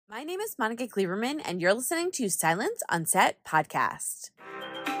My name is Monica Kleberman, and you're listening to Silence on Set podcast.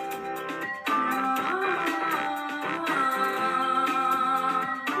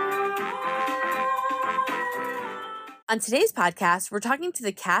 On today's podcast, we're talking to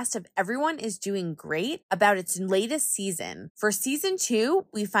the cast of Everyone is Doing Great about its latest season. For season 2,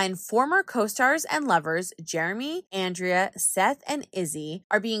 we find former co-stars and lovers Jeremy, Andrea, Seth, and Izzy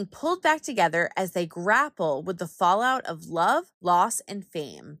are being pulled back together as they grapple with the fallout of love, loss, and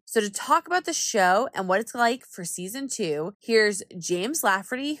fame. So to talk about the show and what it's like for season 2, here's James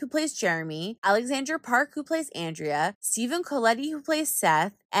Lafferty, who plays Jeremy, Alexandra Park, who plays Andrea, Stephen Colletti, who plays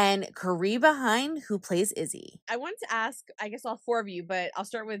Seth, and Carina, Heine, who plays Izzy. I wanted to ask, I guess all four of you, but I'll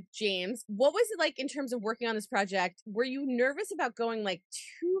start with James. What was it like in terms of working on this project? Were you nervous about going like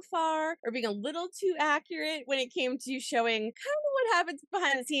too far or being a little too accurate when it came to showing kind of what happens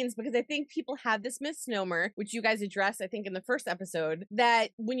behind the scenes? Because I think people have this misnomer, which you guys addressed, I think, in the first episode,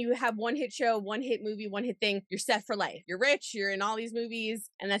 that when you have one hit show, one hit movie, one hit thing, you're set for life. You're rich, you're in all these movies,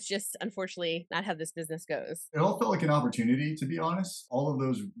 and that's just, unfortunately, not how this business goes. It all felt like an opportunity, to be honest. All of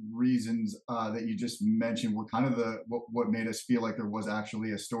those reasons that you just mentioned were kind of what made us feel like there was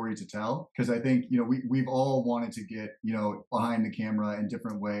actually a story to tell. Because I think, we've all wanted to get, behind the camera in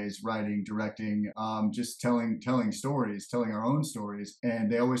different ways, writing, directing, just telling stories, telling our own stories.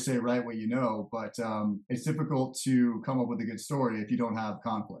 And they always say, write what you know, but it's difficult to come up with a good story if you don't have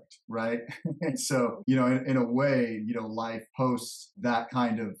conflict, right? And so, in a way, life post that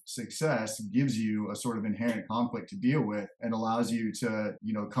kind of success gives you a sort of inherent conflict to deal with and allows you to,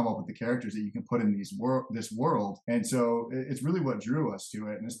 come up with the characters that you can put in this world. And so it's really what drew us to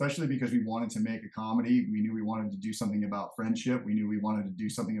it. And especially because we wanted to make a comedy, we knew we wanted to do something about friendship. We knew we wanted to do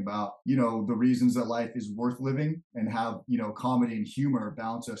something about, the reasons that life is worth living and have, comedy and humor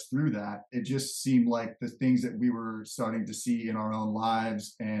balance us through that. It just seemed like the things that we were starting to see in our own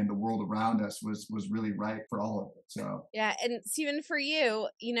lives and the world around us was really right for all of it. So yeah. And Stephen, for you,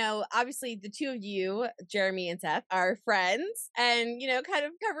 obviously the two of you, Jeremy and Seth, are friends and, kind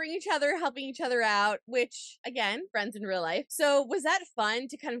of covering each other, helping each other out, which again, friends in real life. So was that fun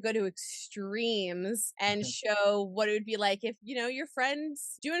to kind of go to extremes and show what it would be like if, your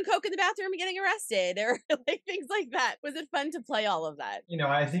friend's doing coke in the bathroom and getting arrested or like things like that? Was it fun to play all of that?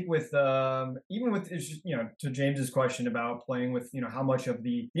 I think with, even with, to James's question about playing with, how much of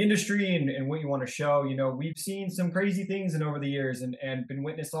the industry and what you want to show, we've seen some crazy things over the years and been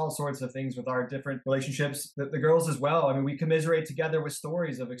witnessed all sorts of things with our different relationships. The girls as well. I mean, we commiserate together with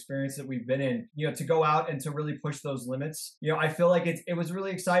stories of experience that we've been in, to go out and to really push those limits. I feel like it was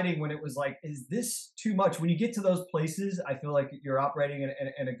really exciting when it was like, is this too much? When you get to those places, I feel like you're operating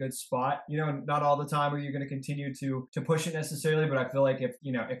in a good spot. Not all the time are you going to continue to push it necessarily, but I feel like if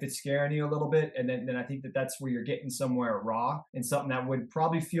it's scaring you a little bit, and then I think that's where you're getting somewhere raw and something that would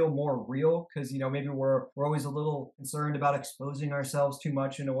probably feel more real, because maybe we're always a little concerned about exposing ourselves too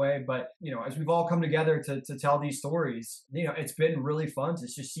much in a way. But as we've all come together to tell these stories, it's been really fun to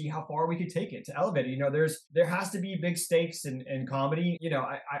just see how far we could take it, to elevate it. There has to be big stakes in comedy.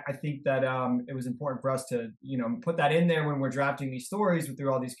 I think that it was important for us to put that in there when we're drafting these stories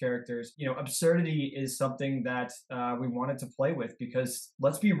through all these characters. Absurdity is something that we wanted to play with, because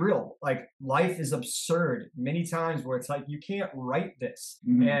let's be real, like life is absurd many times where it's like you can't write this.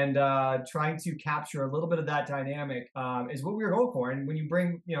 Mm-hmm. And trying to capture a little bit of that dynamic is what we were going for. And when you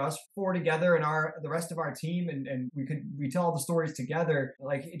bring us four together and the rest of our team and we tell all the stories together,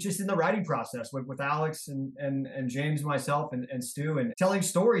 like it's just in the writing process with Alex and James and myself and Stu, and telling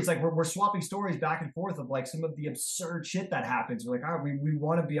stories, like we're swapping stories back and forth of like some of the absurd shit that happens. We're like, all right, we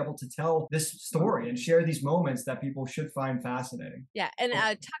want to be able to tell this story and share these moments that people should find fascinating. Yeah. And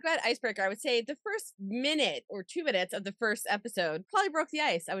talk about icebreaker. I would say the first minute or 2 minutes of the first episode probably broke the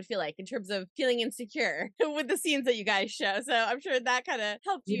ice, I would feel like, in terms of feeling insecure with the scenes that you guys show. So I'm sure that kind of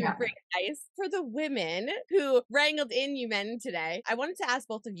helped you break ice. For the women who wrangled in you men today, I wanted to ask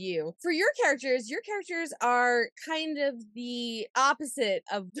both of you, for your characters are kind of the opposite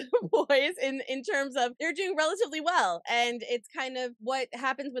of the boys in terms of they're doing relatively well. And it's kind of what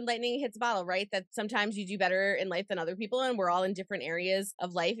happens when lightning hits a bottle, right? That sometimes you do better in life than other people, and we're all in different areas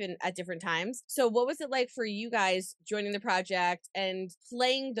of life and at different times. So what was it like for you guys joining the project and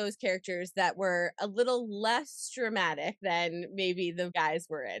playing those characters that were a little less dramatic than maybe the guys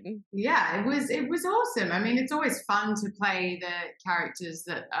were in? Yeah, it was awesome. I mean, it's always fun to play the characters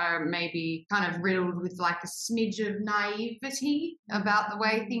that are maybe kind of riddled with like a smidge of naivety about the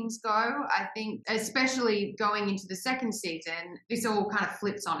way things go. I think especially going into the second season, this all kind of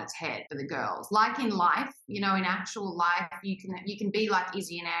flips on its head for the girls. Like in life, in actual life, you can be like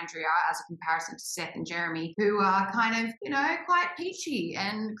Izzy and Andrea as a comparison to Seth and Jeremy, who are kind of, quite peachy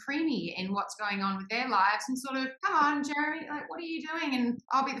and creamy in what's going on with their lives, and sort of, come on, Jeremy, like, what are you doing? And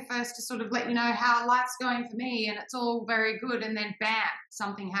I'll be the first to sort of let you know how life's going for me, and it's all very good. And then bam,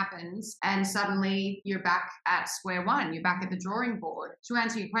 something happens, and suddenly you're back at square one. You're back at the drawing board. To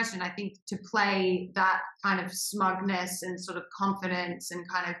answer your question, I think to play that kind of smugness and sort of confidence and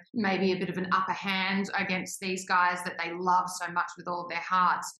kind of maybe a bit of an upper hand against these guys that they love so much with all of their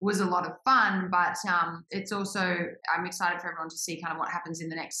hearts was a lot of fun. But it's also, I'm excited for everyone to see kind of what happens in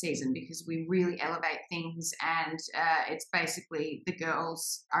the next season, because we really elevate things, and it's basically the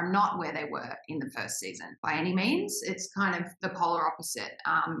girls are not where they were in the first season by any means. It's kind of the polar opposite.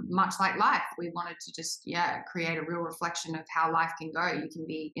 Much like life, we wanted to just create a real reflection of how life can go. You can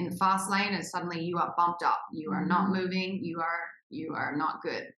be in the fast lane and suddenly you are bumped up. You are not moving. You are not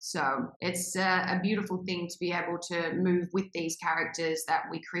good. So it's a beautiful thing to be able to move with these characters that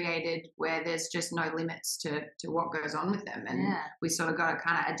we created, where there's just no limits to what goes on with them. And we sort of got to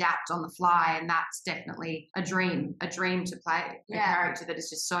kind of adapt on the fly. And that's definitely a dream to play a character that is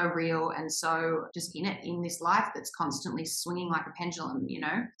just so real and so just in this life that's constantly swinging like a pendulum,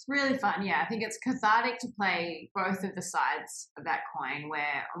 It's really fun. Yeah, I think it's cathartic to play both of the sides of that coin,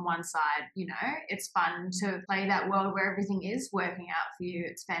 where on one side, it's fun to play that world where everything is working out for you.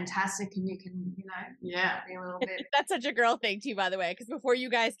 It's fantastic, and you can, be a little bit. That's such a girl thing too, by the way, because before you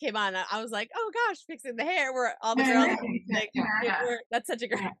guys came on, I was like, oh gosh, fixing the hair, where all the girls that's such a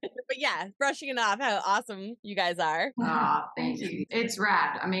girl. But yeah, brushing it off, how awesome you guys are. Thank you. It's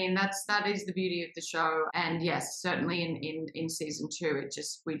rad. I mean, that is the beauty of the show. And yes, certainly in season 2,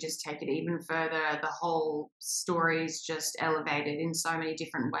 we just take it even further. The whole story's just elevated in so many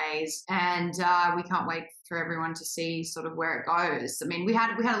different ways, and we can't wait for everyone to see sort of where it goes. I mean, we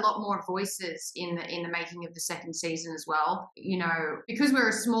had a lot more voices in the making of the second season as well. Because we're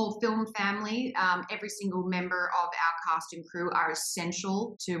a small film family, every single member of our cast and crew are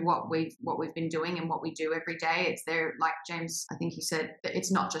essential to what we've been doing and what we do every day. It's there, like James, I think he said,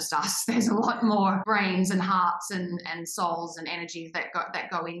 it's not just us. There's a lot more brains and hearts and souls and energies that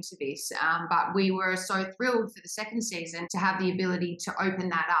go into this. But we were so thrilled for the second season to have the ability to open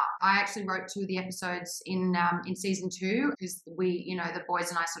that up. I actually wrote 2 of the episodes in season 2, because the boys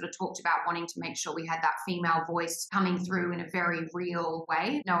and I sort of talked about wanting to make sure we had that female voice coming through in a very real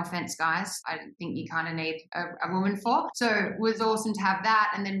way. No offense, guys. I think you kind of need a woman for. So it was awesome to have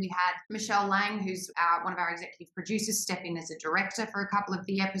that. And then we had Michelle Lang, who's one of our executive producers, step in as a director for a couple of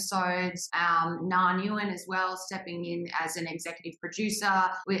the episodes. Na Nguyen as well, stepping in as an executive producer.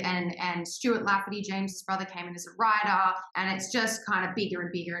 And Stuart Lafferty, James's brother, came in as a writer. And it's just kind of bigger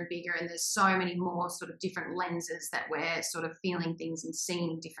and bigger and bigger. And there's so many more sort of different lenses that we're sort of feeling things and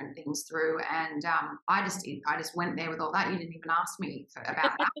seeing different things through. And I just went there with all that. You didn't even ask me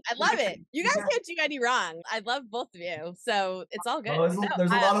about that. I love it. You guys can't do any wrong. I love both of you, so it's all good. Well,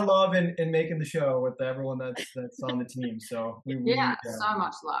 there's a lot of love in making the show with everyone that's on the team. So so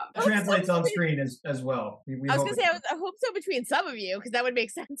much love. It translates on screen as well. I was gonna say, I hope so between some of you, because that would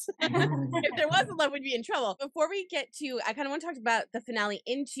make sense. If there wasn't love, we'd be in trouble. Before we get to, I kind of want to talk about the finale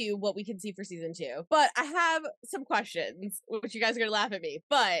into what we can see for season 2, but I have some questions, which you guys are gonna laugh at me.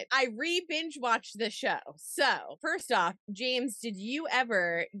 But I binge watched the show. So first off, James, did you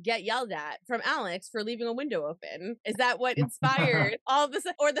ever get yelled at from Alex for leaving a window open? Is that what inspired all of this,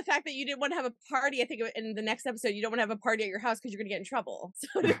 or the fact that you didn't want to have a party? I think in the next episode, you don't want to have a party at your house because you're gonna get in trouble.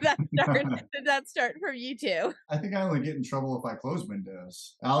 So did that start from you two? I think I only get in trouble if I close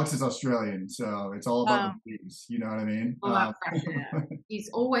windows. Alex is Australian, so it's all about the breeze. You know what I mean? He's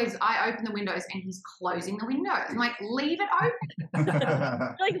always, I open the windows and he's closing the windows. I'm like, leave it open.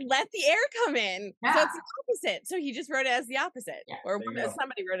 Like, let the air come in. Yeah. So it's the opposite. So he just wrote it as the opposite. Yeah, or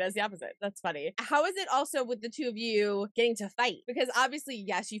somebody wrote it as the opposite. That's funny. How is it also with the two of you getting to fight? Because obviously,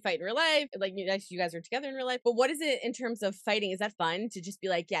 yes, you fight in real life. Like, you guys are together in real life. But what is it in terms of fighting? Is that fun to just be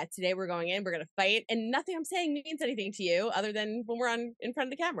like, yeah, today we're going in, we're going to fight, and nothing I'm saying means anything to you other than when we're in front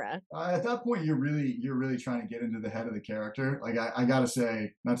of the camera? At that point, you're really trying to get into the head of the character. Like, I gotta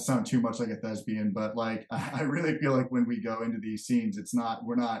say, not to sound too much like a thespian, but like, I really feel like when we go into these scenes, it's not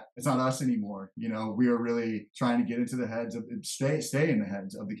us anymore. You know, we are really trying to get into the heads of, stay in the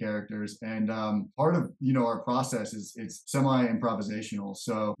heads of the characters. And part of, our process is it's semi-improvisational.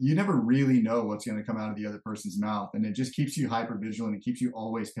 So you never really know what's going to come out of the other person's mouth. And it just keeps you hyper vigilant. It keeps you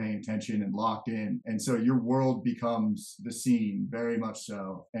always paying attention and locked in. And so your world becomes the scene, very much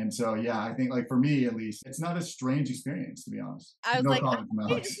so. And so, yeah, I think like for me, at least, it's not a strange experience, to be honest. I was No like, comment from I'm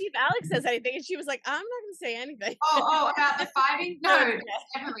waiting to Alex. see if Alex says anything. And she was like, I'm not going to say anything. Oh, about the fighting? No,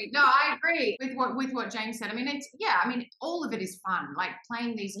 definitely. No, I agree with what James said. I mean, all of it is fun. Like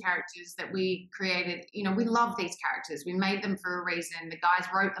playing these characters that we created, we love these characters. We made them for a reason. The guys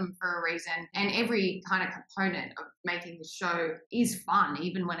wrote them for a reason. And every kind of component of making the show is fun,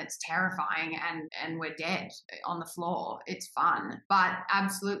 even when it's terrifying and we're dead on the floor. It's fun. But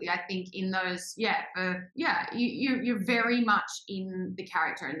absolutely, I think in those, you're very much in the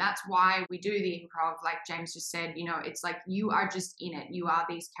character. And that's why we do the improv, like James just said, it's like you are just in it. You are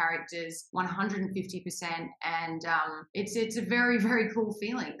these characters 150%. And it's a very, very cool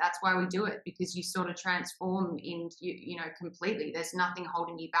feeling. That's why we do it, because you sort of transform into, completely. There's nothing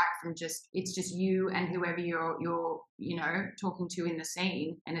holding you back from it's just you and whoever you're talking to in the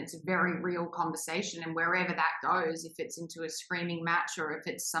scene. And it's a very real conversation. And wherever that goes, if it's into a screaming match or if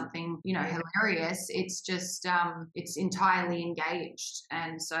it's something, hilarious, it's just, it's entirely engaged.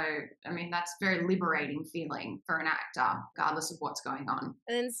 And so, I mean, that's a very liberating feeling for an actor, regardless of what's going on.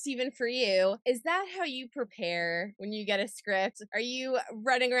 And then Stephen, for you, is that how you prepare when you get a script? Are you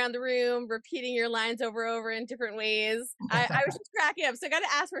running around the room, repeating your lines over in different ways? I was just cracking up. So I got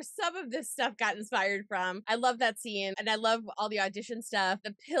to ask where some of this stuff got inspired from. I love that scene. And I love all the audition stuff.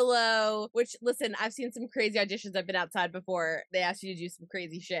 The pillow, which, listen, I've seen some crazy auditions. I've been outside before. They asked you to do some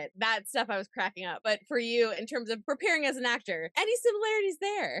crazy shit. That stuff I was cracking up. But for you, in terms of preparing as an actor, any similarities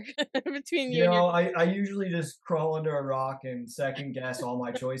there between you and your... I usually just crawl under a rock and second guess all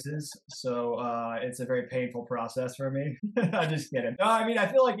my choices. So it's a very painful process for me. I'm just kidding. No, I mean, I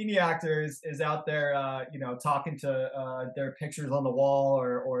feel like any actor is out there, talking to their pictures on the wall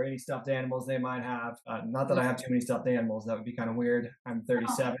or any stuffed animals they might have. Not that I have too many stuffed animals. That would be kind of weird. I'm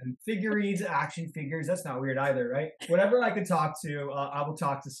 37. Figurines, action figures. That's not weird either, right? Whatever I can talk to, I will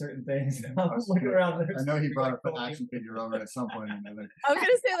talk to certain things. I'll just look around there. I know he brought up an action figure over at some point or another. I was going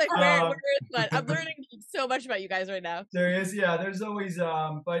to say, like, where is what? I'm learning so much about you guys right now. There's always,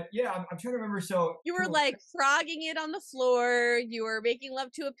 but yeah, I'm trying to remember. So you were like frogging it on the floor. You were making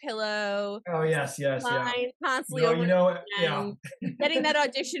love to a pillow. Oh, yes. Constantly getting that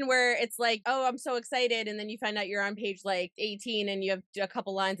audition where it's like, oh, I'm so excited. And then you find out you're on page like 18 and you have a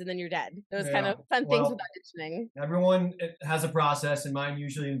couple lines and then you're dead. Those kind of fun things with auditioning. Everyone has a process, and mine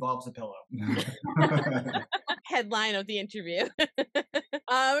usually involves a pillow. Headline of the interview.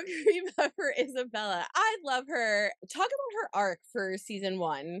 Reba for Isabella. I love her. Talk about her arc for season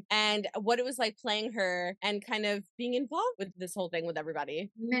 1 and what it was like playing her and kind of being involved with this whole thing with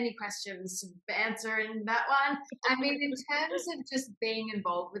everybody. Many questions to answer in that one. I mean, in terms of just being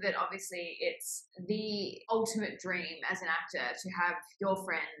involved with it, obviously it's the ultimate dream as an actor to have your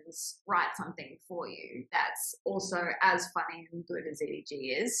friends write something for you that's also as funny and good as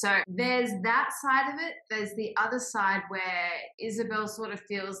EDG is. So there's that side of it. There's the other side where Isabel sort of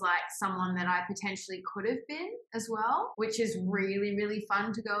feels like someone that I potentially could have been as well, which is really, really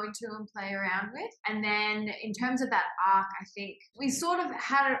fun to go into and play around with. And then in terms of that arc, I think we sort of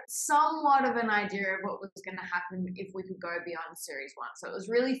had somewhat of an idea of what was going to happen if we could go beyond series 1. So it was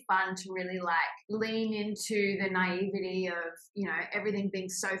really fun to really like lean into the naivety of, everything being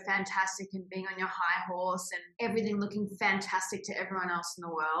so fantastic and being on your high horse and everything looking fantastic to everyone else in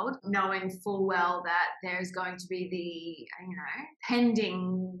the world, knowing full well that there's going to be the,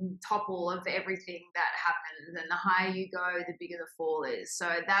 pending topple of everything that happens. And the higher you go, the bigger the fall is. So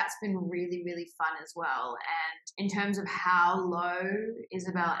that's been really, really fun as well. And in terms of how low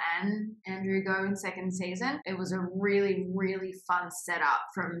Isabel and Andrew go in second season, it was a really, really fun setup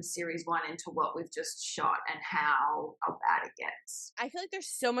from series 1 into what we've just shot and how bad it gets. I feel like there's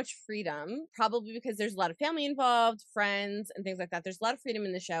so much freedom, probably because there's a lot of family involved, friends, and things like that. There's a lot of freedom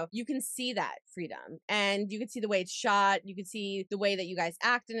in the show. You can see that freedom, and you can see the way it's shot. You can see the way that you guys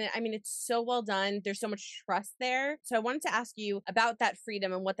act in it. I mean, it's so well done. There's so much trust there. So I wanted to ask you about that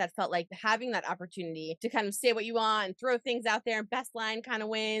freedom and what that felt like, having that opportunity to kind of say what you want and throw things out there, and best line kind of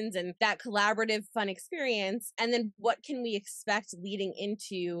wins, and that collaborative, fun experience. And then what can we expect leading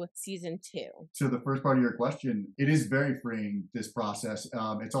into season 2? To the first part of your question, it is very freeing, this process.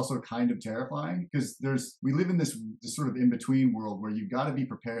 It's also kind of terrifying because we live in this sort of in-between world where you've got to be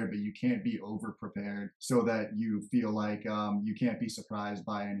prepared, but you can't be over prepared so that you feel like you can't be surprised surprised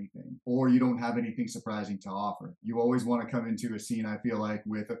by anything, or you don't have anything surprising to offer. You always want to come into a scene, I feel like,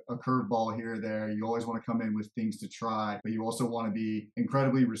 with a curveball here or there. You always want to come in with things to try, but you also want to be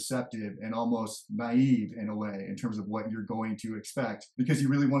incredibly receptive and almost naive in a way in terms of what you're going to expect, because you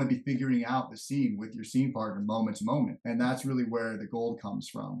really want to be figuring out the scene with your scene partner moment to moment. And that's really where the gold comes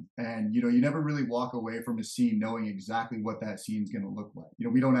from. And, you never really walk away from a scene knowing exactly what that scene's going to look like.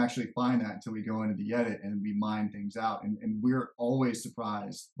 We don't actually find that until we go into the edit and we mine things out. And we're always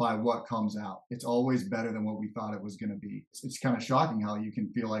surprised by what comes out. It's always better than what we thought it was going to be. It's kind of shocking how you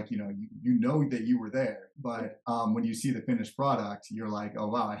can feel like, you know that you were there, but when you see the finished product, you're like, oh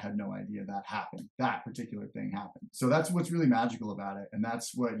wow, I had no idea that happened. That particular thing happened. So that's what's really magical about it. And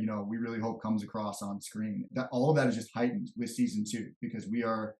that's what, we really hope comes across on screen. That all of that is just heightened with season 2, because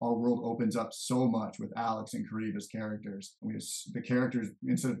our world opens up so much with Alex and Kariba's characters. We have the characters,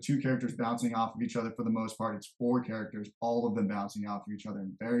 instead of 2 characters bouncing off of each other for the most part, it's 4 characters, all of them bouncing off of each other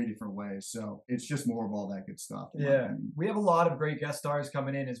in very different ways. So it's just more of all that good stuff. Yeah. We have a lot of great guest stars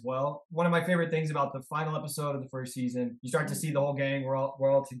coming in as well. One of my favorite things about the final episode of the first season, you start to see the whole gang, we're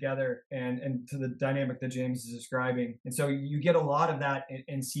all together, and to the dynamic that James is describing. And so you get a lot of that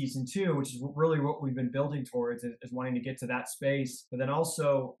in season 2, which is really what we've been building towards, is wanting to get to that space. But then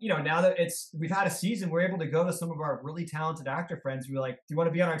also, now that we've had a season, we're able to go to some of our really talented actor friends who are like, do you want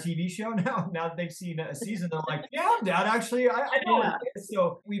to be on our TV show now? Now that they've seen a season, they're like, yeah, I'm down, actually. I know. Yeah.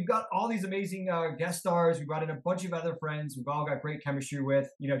 So we've got all these amazing guest stars. We brought in a bunch of other friends we've all got great chemistry with.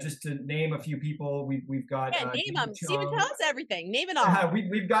 Just to name a few people, we've got name them. Steven, tell us everything. Name it all.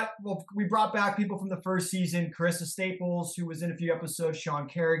 We brought back people from the first season. Carissa Staples, who was in a few episodes. Sean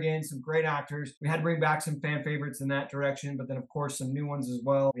Kerrigan, some great actors. We had to bring back some fan favorites in that direction, but then of course some new ones as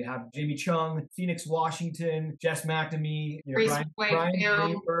well. We have Jamie Chung, Phoenix Washington, Jess McNamee, Brian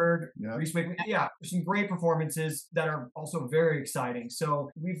Greenberg, Reese Wakefield. Yeah, some great performances that are also very exciting. So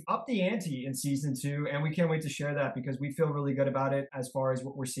we've upped the ante in season 2, and we can't wait to share that, because we feel really good about it as far as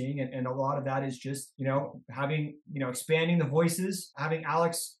what we're seeing. And a lot of that is just, having, expanding the voices, having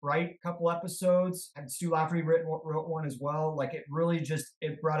Alex write a couple episodes, and Stu Lafferty wrote one as well. Like, it really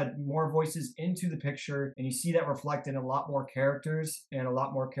it brought more voices into the picture, and you see that reflected in a lot more characters and a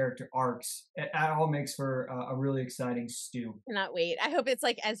lot more character arcs. It all makes for a really exciting stew. Cannot wait. I hope it's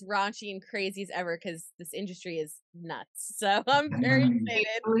like as raunchy and crazy as ever, because this industry is nuts. So I'm very excited.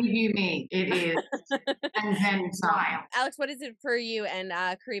 Believe you me, it is. And then smile. Alex, what is it for you and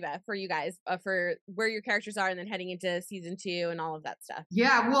Kariba, for you guys, for where your characters are and then heading into season 2 and all of that stuff?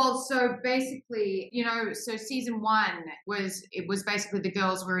 Yeah, well, so basically, so season 1 was basically the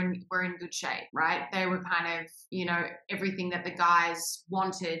girls were in good shape, right? They were kind of, everything that the guys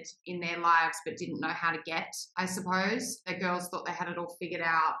wanted in their lives but didn't know how to get, I suppose. The girls thought they had it all figured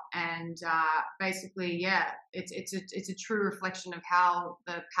out, and basically, yeah, it's a true reflection of how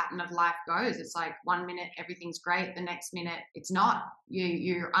the pattern of life goes. It's like 1 minute everything's great, the next minute it's not.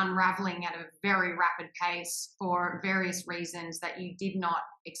 You're unraveling at a very rapid pace for various reasons that you did not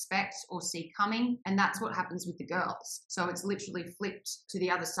expect or see coming, and that's what happens with the girls. So it's literally flipped to the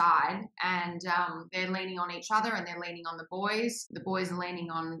other side, and they're leaning on each other, and they're leaning on the boys are leaning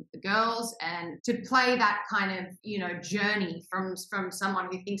on the girls. And to play that kind of journey from someone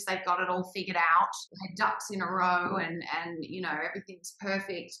who thinks they've got it all figured out, their ducks in a row, and everything's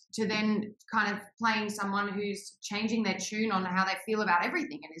perfect, to then kind of playing someone who's changing their tune on how they feel about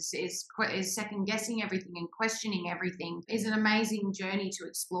everything, and is second guessing everything and questioning everything, is an amazing journey to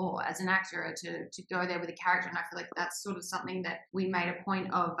explore as an actor, to go there with a character. And I feel like that's sort of something that we made a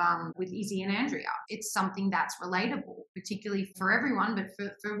point of with Izzy and Andrea. It's something that's relatable, particularly for everyone, but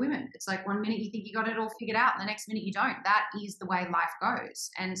for women. It's like 1 minute you think you got it all figured out, and the next minute you don't. That is the way life goes.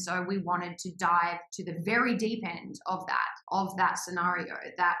 And so we wanted to dive to the very deep end of that scenario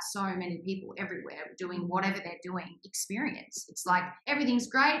that so many people everywhere doing whatever they're doing experience. It's like everything's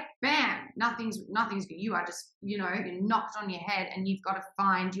great, bam, nothing's good. You are just, you're knocked on your head, and you've got to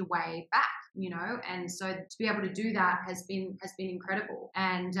find your way back. And so to be able to do that has been incredible.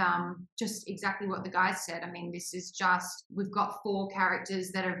 And just exactly what the guys said. I mean, this is just, we've got 4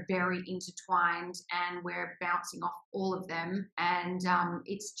 characters that are very intertwined, and we're bouncing off all of them. And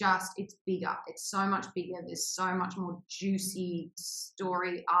it's bigger. It's so much bigger. There's so much more juicy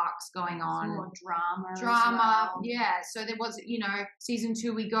story arcs going on. Some more drama. Drama, well. Yeah. So there was, season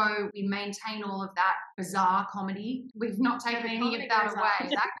 2, we maintain all of that bizarre comedy. We've not taken any of that away.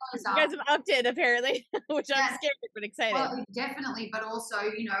 That goes up. You guys have dropped in apparently, which I'm Yes. scared but excited. Well, definitely, but also,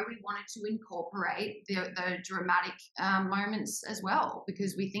 we wanted to incorporate the dramatic moments as well,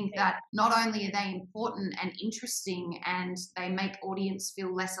 because we think that not only are they important and interesting and they make audience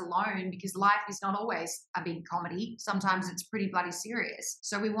feel less alone, because life is not always a big comedy. Sometimes it's pretty bloody serious.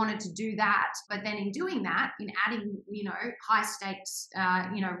 So we wanted to do that. But then in doing that, in adding, high stakes,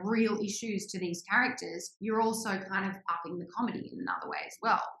 real issues to these characters, you're also kind of upping the comedy in another way as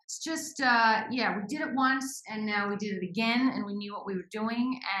well. It's just, we did it once and now we did it again, and we knew what we were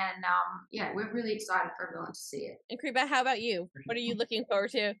doing. And we're really excited for everyone to see it. And Kriba, how about you? What are you looking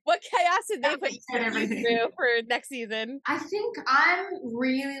forward to? What chaos did they put you through for next season? I think I'm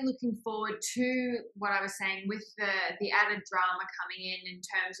really looking forward to what I was saying with the added drama coming in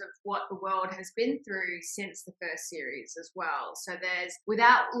terms of what the world has been through since the first series as well. So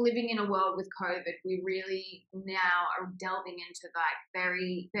without living in a world with COVID, we really now are delving into like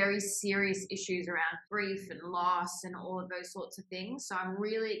very, very serious issues around grief and loss and all of those sorts of things. So I'm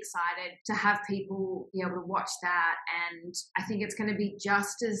really excited to have people be able to watch that. And I think it's going to be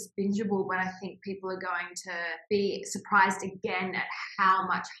just as bingeable, but I think people are going to be surprised again at how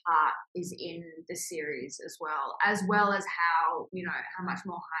much heart is in the series as well as how, how much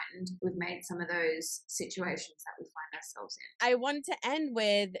more heightened we've made some of those situations that we find ourselves in. I wanted to end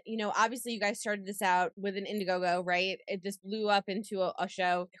with, obviously you guys started this out with an Indiegogo, right? It just blew up into a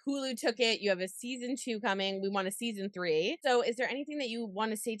show. Hulu took it. You have a season 2 coming. We want a season 3. So is there anything that you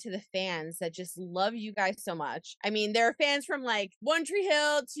want to say to the fans that just love you guys so much? I mean, there are fans from like One Tree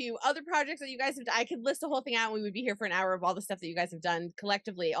Hill to other projects that you guys have done. I could list the whole thing out and we would be here for an hour of all the stuff that you guys have done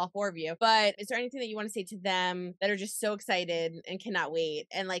collectively, all 4 of you. But is there anything that you want to say to them that are just so excited and cannot wait?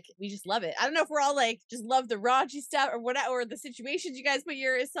 And like, we just love it. I don't know if we're all like, just love the raunchy stuff or whatever, or the situations you guys put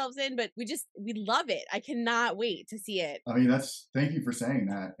yourselves in, but we love it. I cannot wait to see it. I mean, thank you for saying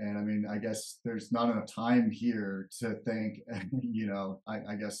that. And I mean, I guess there's not enough time here to thank,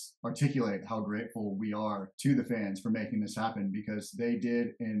 I guess articulate how grateful we are to the fans for making this happen, because they did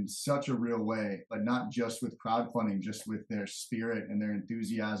in such a real way, but not just with crowdfunding, just with their spirit and their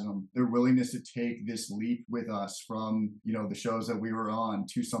enthusiasm, their willingness to take this leap with us from, the shows that we were on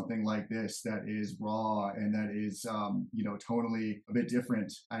to something like this that is raw and that is, tonally a bit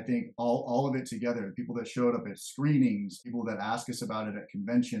different. I think all of it together, people that showed up at screenings, people that ask us about it at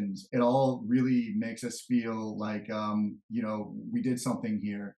conventions, it all really makes us feel like, we did something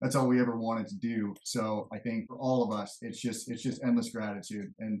here. That's all we ever wanted to do. So I think for all of us, it's just endless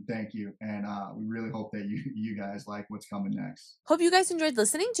gratitude and thank you. And we really hope that you guys like what's coming next. Hope you guys enjoyed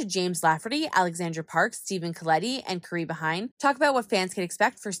listening to James Lafferty, Alexandra Parks, Stephen Colletti, and Carina Heine talk about what fans can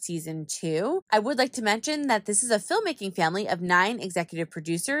expect for season 2. I would like to mention that this is a filmmaking family of 9 executive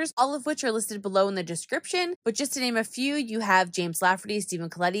producers, all of which are listed below in the description. But just to name a few, you have James Lafferty, Stephen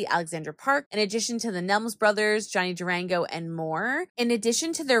Colletti, Alexandra Park, in addition to the Nelms brothers, Johnny Durango, and more. In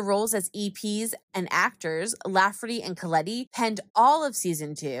addition to their roles as EPs and actors, Lafferty and Colletti penned all of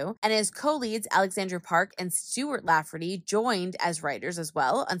season 2, and as co-leads, Alexandra Park and Stuart Lafferty joined as writers as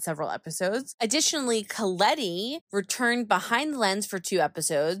well on several episodes. Additionally, Colletti returned behind the lens for 2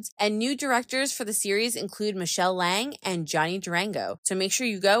 episodes, and new directors for the series include Michelle Lang and Johnny Durango. So make sure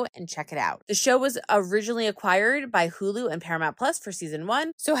you go and check it out. The show was originally acquired by Hulu and Paramount Plus for season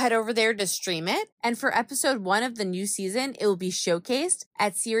 1, so head over there to stream it. And for episode 1 of the new season, it will be showcased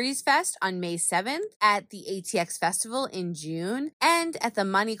at Series Fest on May 7th, at the ATX Festival in June, and at the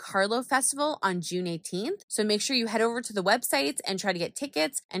Monte Carlo Festival on June 18th. So make sure you head over to the websites and try to get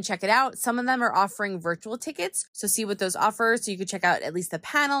tickets and check it out. Some of them are offering virtual tickets, so see what those offer so you can check out at least the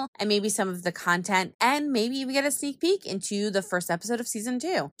panel and maybe some of the content, and maybe even get a sneak peek into the first episode of season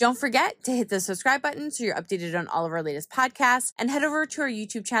 2. Don't forget to hit the subscribe button so you're updated on all of our latest podcasts, and head over to our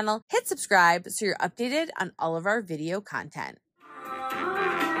YouTube channel, hit subscribe so you're updated on all of our video content.